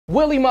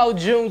Willie Mo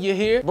Jr.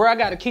 here. Bro, I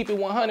gotta keep it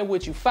 100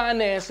 with you.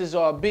 Finances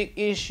are a big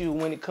issue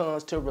when it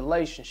comes to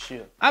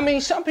relationship. I mean,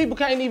 some people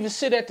can't even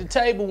sit at the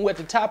table at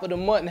the top of the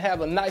month and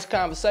have a nice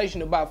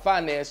conversation about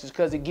finances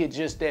because it gets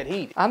just that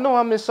heated. I know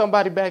I'm in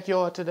somebody's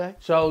backyard today.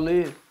 So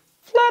live.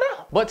 Flat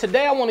out. But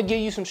today I want to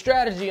give you some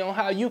strategy on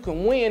how you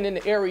can win in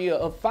the area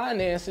of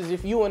finances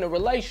if you're in a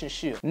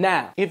relationship.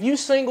 Now, if you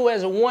single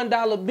as a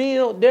 $1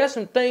 bill, there's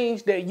some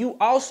things that you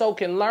also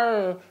can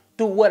learn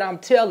through what I'm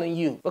telling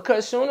you.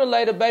 Because sooner or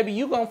later, baby,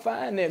 you gonna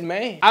find that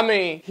man. I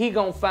mean, he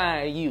gonna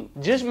find you.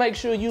 Just make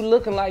sure you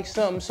looking like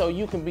something so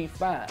you can be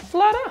fine.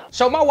 Flat out.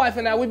 So my wife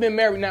and I, we've been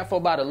married now for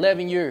about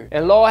 11 years.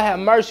 And Lord have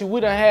mercy,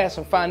 we done had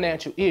some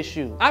financial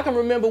issues. I can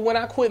remember when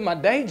I quit my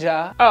day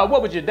job.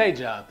 What was your day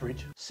job,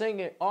 preacher?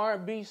 Singing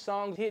R&B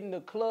songs, hitting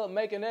the club,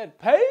 making that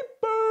paper.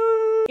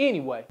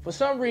 Anyway, for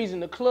some reason,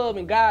 the club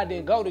and God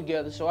didn't go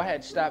together, so I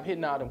had to stop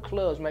hitting all them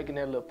clubs, making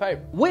that little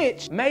paper,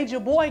 which made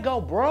your boy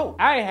go broke.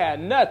 I ain't had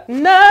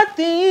nothing.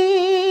 Nothing.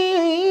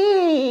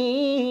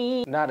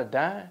 Not a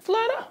dime.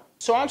 Flat out.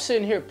 So I'm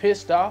sitting here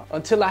pissed off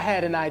until I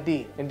had an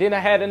idea. And then I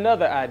had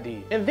another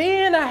idea. And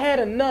then I had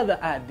another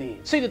idea.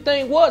 See, the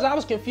thing was, I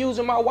was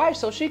confusing my wife,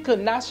 so she could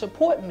not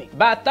support me.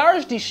 By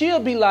Thursday, she'll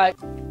be like,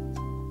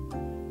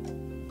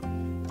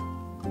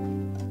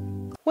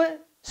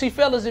 what? See,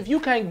 fellas, if you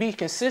can't be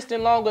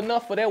consistent long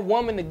enough for that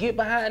woman to get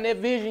behind that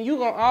vision, you're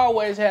going to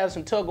always have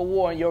some tug of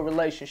war in your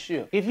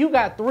relationship. If you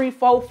got 3,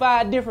 4,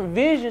 5 different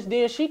visions,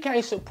 then she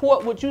can't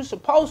support what you're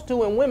supposed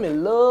to, and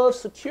women love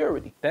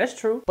security. That's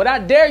true. But I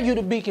dare you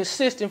to be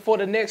consistent for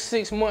the next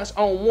 6 months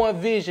on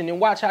one vision and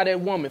watch how that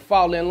woman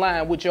fall in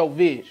line with your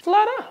vision.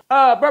 Flat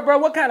out. Bro,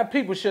 what kind of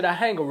people should I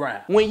hang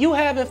around? When you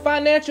having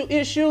financial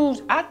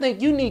issues, I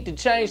think you need to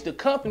change the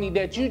company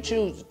that you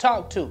choose to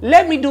talk to.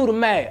 Let me do the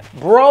math.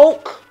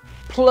 Broke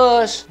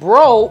plus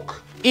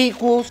broke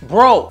equals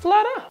broke.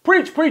 Flat out.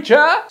 Preach,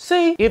 preacher.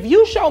 See, if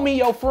you show me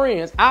your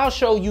friends, I'll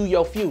show you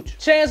your future.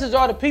 Chances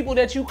are the people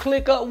that you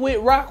click up with,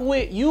 rock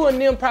with, you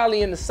and them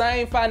probably in the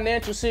same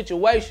financial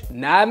situation.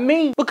 Not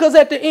me. Because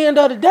at the end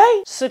of the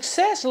day,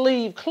 success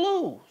leave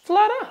clues.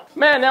 Flat out.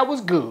 Man, that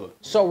was good.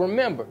 So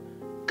remember,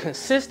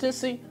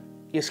 consistency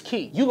is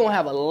key. You're gonna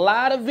have a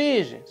lot of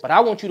visions, but I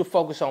want you to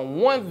focus on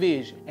one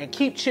vision and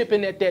keep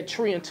chipping at that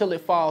tree until it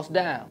falls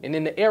down. And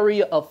in the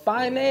area of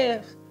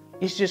finance,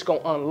 it's just gonna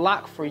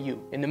unlock for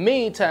you. In the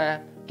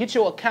meantime, get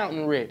your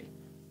accountant ready.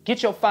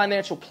 Get your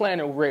financial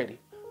planner ready.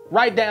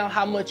 Write down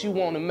how much you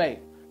wanna make,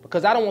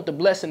 because I don't want the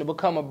blessing to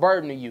become a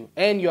burden to you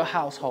and your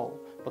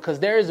household, because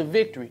there is a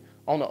victory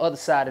on the other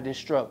side of this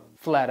struggle,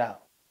 flat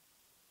out.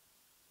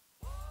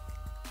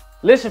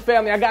 Listen,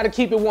 family, I gotta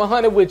keep it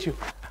 100 with you.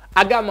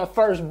 I got my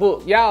first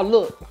book. Y'all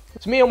look.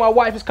 It's me and my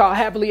wife. It's called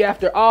Happily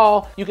After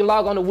All. You can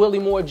log on to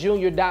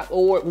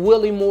WillieMooreJr.org,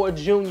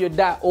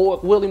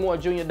 WillieMooreJr.org,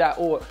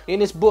 WillieMooreJr.org. In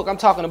this book, I'm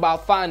talking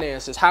about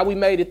finances, how we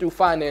made it through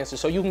finances,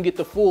 so you can get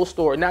the full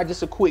story, not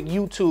just a quick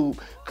YouTube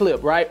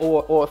clip, right,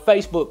 or a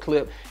Facebook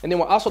clip. And then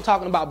we're also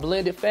talking about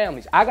blended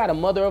families. I got a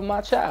mother of my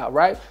child,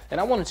 right, and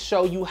I wanted to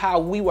show you how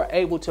we were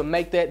able to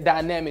make that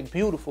dynamic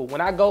beautiful. When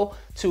I go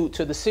to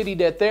the city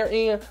that they're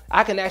in,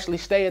 I can actually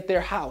stay at their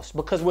house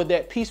because we're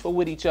that peaceful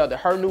with each other.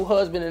 Her new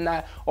husband and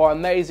I are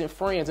amazing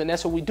friends, and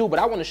that's what we do. But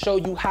I want to show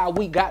you how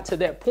we got to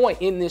that point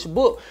in this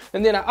book.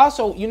 And then I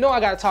also, I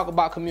got to talk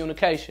about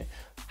communication.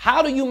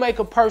 How do you make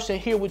a person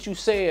hear what you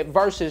said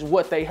versus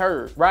what they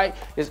heard, right?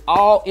 It's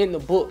all in the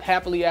book,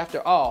 Happily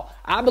After All.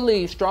 I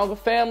believe stronger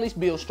families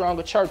build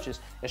stronger churches,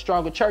 and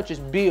stronger churches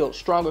build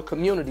stronger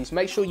communities.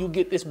 Make sure you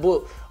get this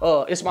book.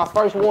 It's my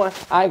first one.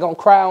 I ain't gonna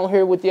cry on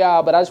here with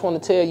y'all, but I just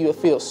want to tell you it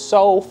feels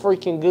so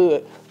freaking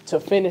good to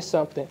finish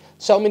something.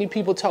 So many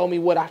people told me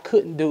what I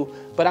couldn't do,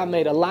 but I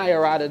made a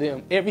liar out of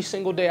them. Every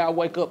single day I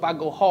wake up, I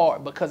go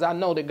hard because I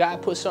know that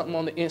God put something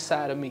on the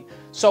inside of me.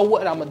 So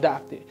what, I'm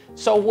adopted.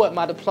 So what,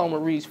 my diploma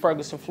reads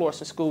Ferguson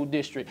Florissant School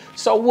District.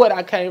 So what,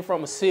 I came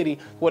from a city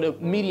where the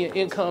median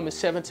income is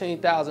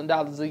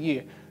 $17,000 a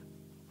year.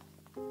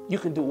 You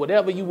can do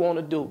whatever you want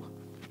to do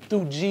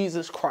through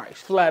Jesus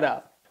Christ, flat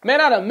out. Man,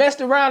 I done messed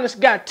around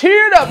and got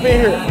teared up in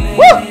here.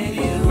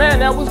 Woo! Man,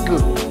 that was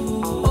good.